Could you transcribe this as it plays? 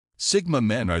Sigma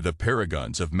men are the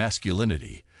paragons of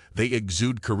masculinity. They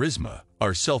exude charisma,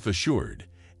 are self-assured,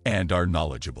 and are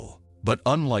knowledgeable. But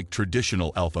unlike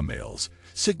traditional alpha males,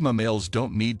 Sigma males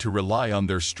don't need to rely on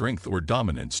their strength or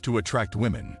dominance to attract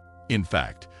women. In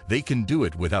fact, they can do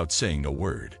it without saying a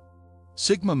word.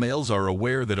 Sigma males are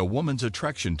aware that a woman's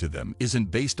attraction to them isn't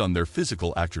based on their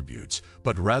physical attributes,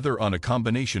 but rather on a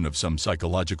combination of some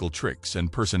psychological tricks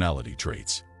and personality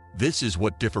traits. This is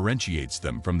what differentiates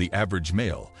them from the average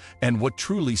male, and what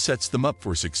truly sets them up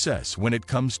for success when it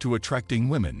comes to attracting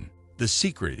women. The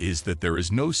secret is that there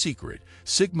is no secret.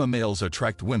 Sigma males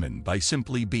attract women by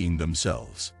simply being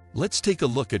themselves. Let's take a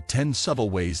look at 10 subtle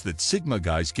ways that Sigma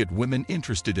guys get women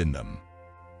interested in them.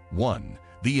 1.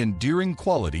 The endearing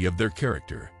quality of their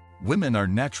character. Women are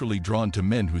naturally drawn to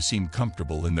men who seem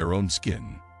comfortable in their own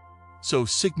skin. So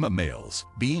Sigma males,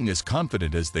 being as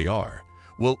confident as they are,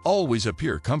 will always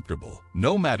appear comfortable,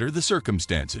 no matter the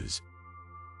circumstances.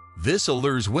 This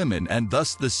allures women, and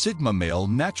thus the Sigma male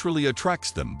naturally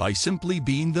attracts them by simply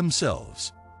being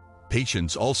themselves.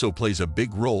 Patience also plays a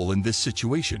big role in this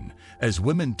situation, as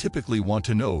women typically want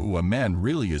to know who a man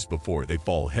really is before they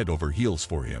fall head over heels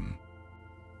for him.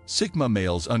 Sigma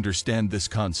males understand this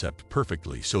concept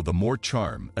perfectly, so the more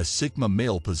charm a Sigma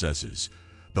male possesses,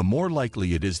 the more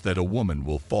likely it is that a woman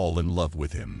will fall in love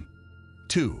with him.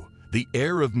 2. The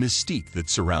air of mystique that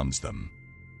surrounds them.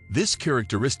 This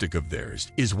characteristic of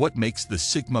theirs is what makes the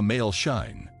Sigma male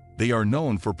shine. They are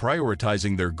known for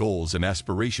prioritizing their goals and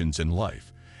aspirations in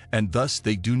life, and thus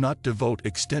they do not devote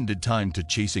extended time to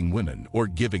chasing women or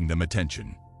giving them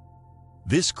attention.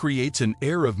 This creates an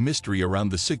air of mystery around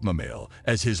the Sigma male,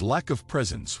 as his lack of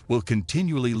presence will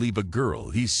continually leave a girl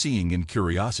he's seeing in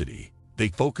curiosity. They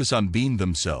focus on being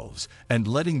themselves and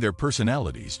letting their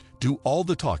personalities do all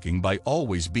the talking by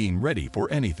always being ready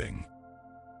for anything.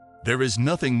 There is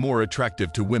nothing more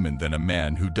attractive to women than a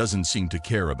man who doesn't seem to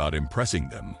care about impressing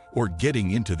them or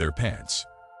getting into their pants.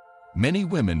 Many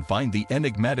women find the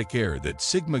enigmatic air that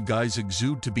Sigma guys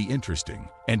exude to be interesting,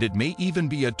 and it may even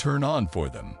be a turn-on for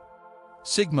them.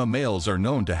 Sigma males are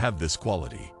known to have this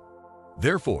quality.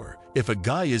 Therefore, if a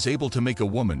guy is able to make a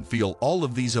woman feel all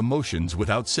of these emotions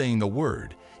without saying a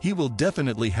word, he will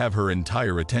definitely have her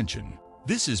entire attention.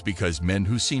 This is because men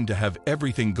who seem to have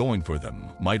everything going for them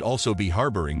might also be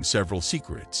harboring several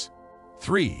secrets.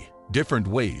 3. Different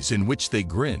ways in which they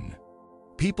grin.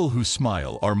 People who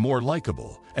smile are more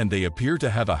likable, and they appear to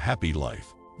have a happy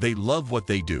life. They love what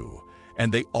they do,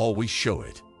 and they always show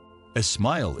it. A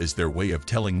smile is their way of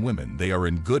telling women they are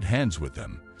in good hands with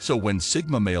them, so when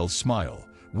Sigma males smile,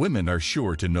 women are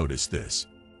sure to notice this.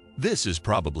 This is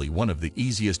probably one of the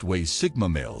easiest ways Sigma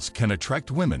males can attract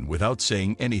women without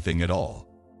saying anything at all.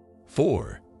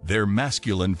 4. Their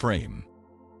masculine frame.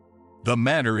 The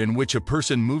manner in which a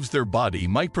person moves their body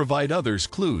might provide others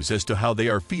clues as to how they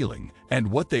are feeling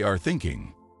and what they are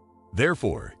thinking.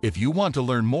 Therefore, if you want to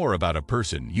learn more about a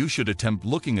person, you should attempt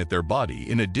looking at their body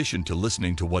in addition to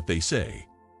listening to what they say.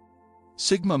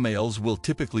 Sigma males will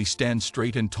typically stand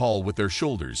straight and tall with their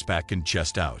shoulders back and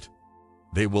chest out.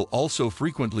 They will also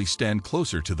frequently stand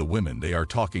closer to the women they are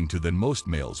talking to than most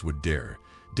males would dare,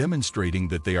 demonstrating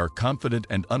that they are confident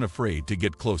and unafraid to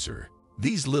get closer.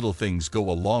 These little things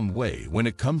go a long way when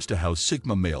it comes to how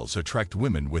Sigma males attract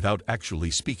women without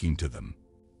actually speaking to them.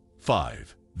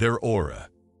 5. Their aura.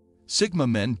 Sigma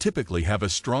men typically have a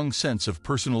strong sense of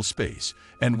personal space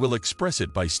and will express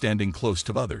it by standing close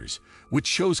to others, which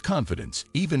shows confidence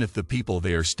even if the people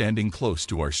they are standing close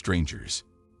to are strangers.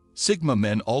 Sigma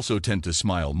men also tend to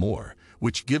smile more,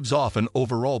 which gives off an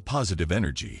overall positive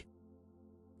energy.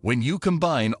 When you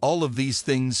combine all of these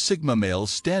things, Sigma males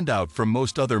stand out from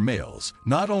most other males,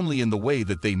 not only in the way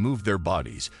that they move their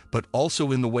bodies, but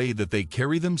also in the way that they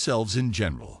carry themselves in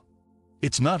general.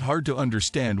 It's not hard to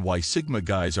understand why Sigma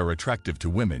guys are attractive to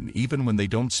women even when they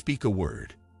don't speak a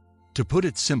word. To put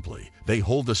it simply, they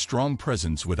hold a strong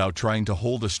presence without trying to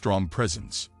hold a strong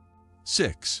presence.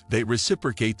 6. They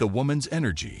reciprocate the woman's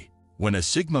energy. When a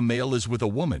Sigma male is with a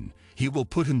woman, he will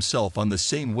put himself on the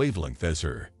same wavelength as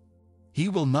her. He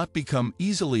will not become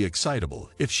easily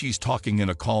excitable if she's talking in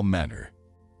a calm manner.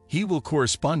 He will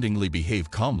correspondingly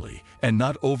behave calmly and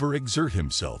not overexert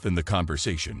himself in the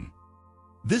conversation.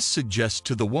 This suggests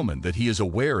to the woman that he is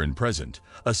aware and present,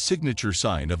 a signature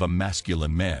sign of a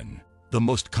masculine man. The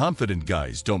most confident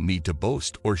guys don't need to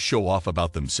boast or show off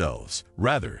about themselves.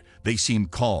 Rather, they seem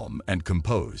calm and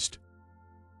composed.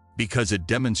 Because it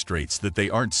demonstrates that they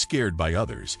aren't scared by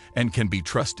others and can be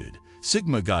trusted,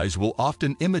 Sigma guys will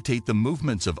often imitate the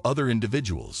movements of other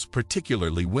individuals,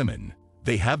 particularly women.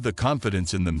 They have the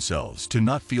confidence in themselves to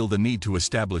not feel the need to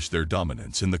establish their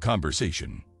dominance in the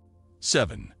conversation.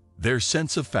 7. Their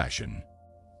sense of fashion.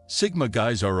 Sigma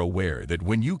guys are aware that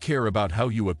when you care about how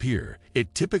you appear,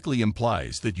 it typically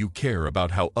implies that you care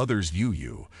about how others view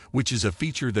you, which is a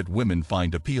feature that women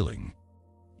find appealing.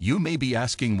 You may be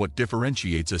asking what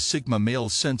differentiates a Sigma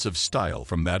male's sense of style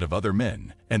from that of other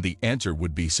men, and the answer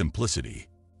would be simplicity.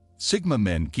 Sigma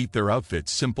men keep their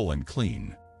outfits simple and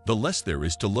clean. The less there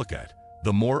is to look at,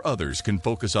 the more others can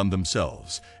focus on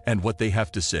themselves and what they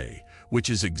have to say, which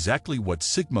is exactly what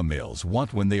Sigma males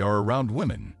want when they are around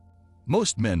women.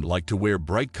 Most men like to wear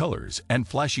bright colors and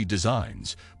flashy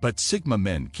designs, but Sigma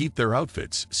men keep their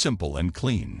outfits simple and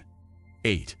clean.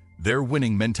 8. Their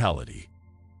winning mentality.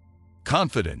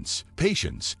 Confidence,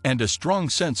 patience, and a strong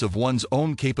sense of one's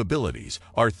own capabilities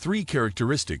are 3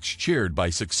 characteristics shared by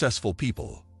successful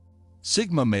people.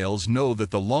 Sigma males know that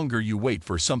the longer you wait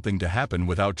for something to happen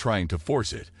without trying to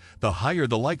force it, the higher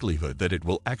the likelihood that it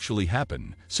will actually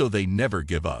happen, so they never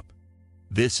give up.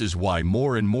 This is why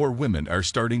more and more women are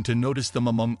starting to notice them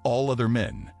among all other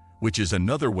men, which is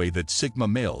another way that Sigma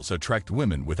males attract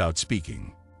women without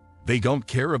speaking. They don't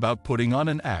care about putting on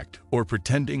an act or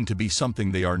pretending to be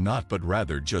something they are not, but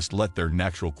rather just let their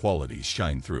natural qualities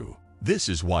shine through. This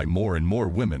is why more and more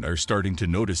women are starting to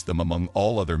notice them among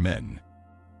all other men.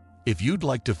 If you'd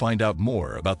like to find out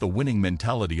more about the winning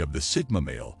mentality of the Sigma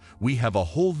male, we have a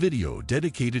whole video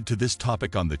dedicated to this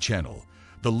topic on the channel.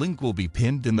 The link will be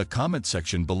pinned in the comment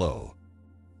section below.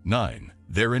 9.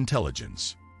 Their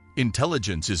intelligence.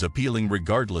 Intelligence is appealing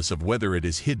regardless of whether it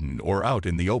is hidden or out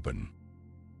in the open.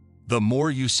 The more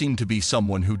you seem to be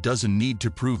someone who doesn't need to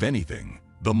prove anything,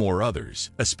 the more others,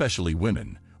 especially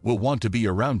women, will want to be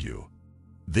around you.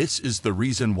 This is the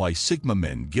reason why Sigma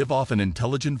men give off an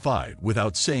intelligent vibe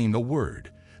without saying a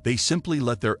word. They simply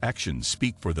let their actions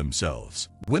speak for themselves.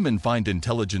 Women find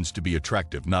intelligence to be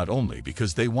attractive not only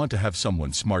because they want to have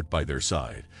someone smart by their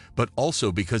side, but also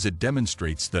because it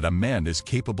demonstrates that a man is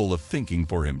capable of thinking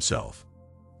for himself.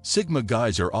 Sigma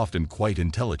guys are often quite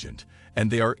intelligent,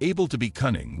 and they are able to be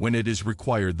cunning when it is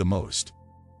required the most.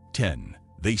 10.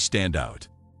 They stand out.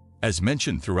 As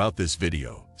mentioned throughout this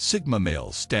video, Sigma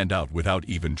males stand out without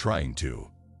even trying to.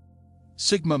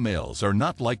 Sigma males are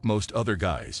not like most other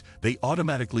guys. They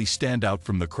automatically stand out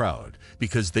from the crowd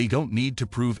because they don't need to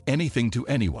prove anything to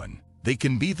anyone. They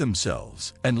can be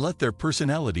themselves and let their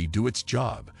personality do its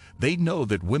job. They know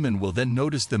that women will then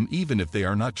notice them even if they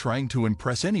are not trying to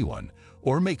impress anyone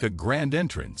or make a grand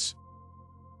entrance.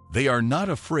 They are not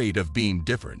afraid of being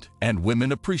different, and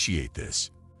women appreciate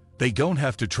this. They don't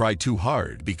have to try too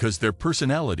hard because their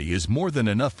personality is more than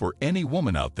enough for any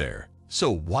woman out there.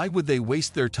 So why would they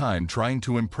waste their time trying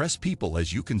to impress people,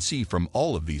 as you can see from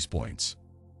all of these points?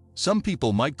 Some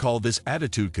people might call this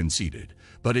attitude conceited,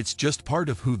 but it's just part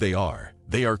of who they are.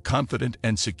 They are confident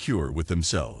and secure with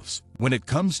themselves. When it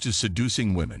comes to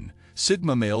seducing women,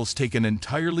 Sigma males take an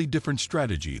entirely different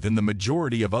strategy than the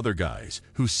majority of other guys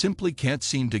who simply can't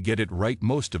seem to get it right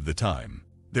most of the time.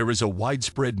 There is a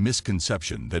widespread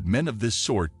misconception that men of this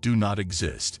sort do not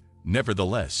exist.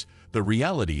 Nevertheless, the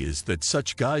reality is that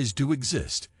such guys do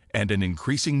exist, and an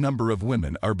increasing number of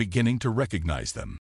women are beginning to recognize them.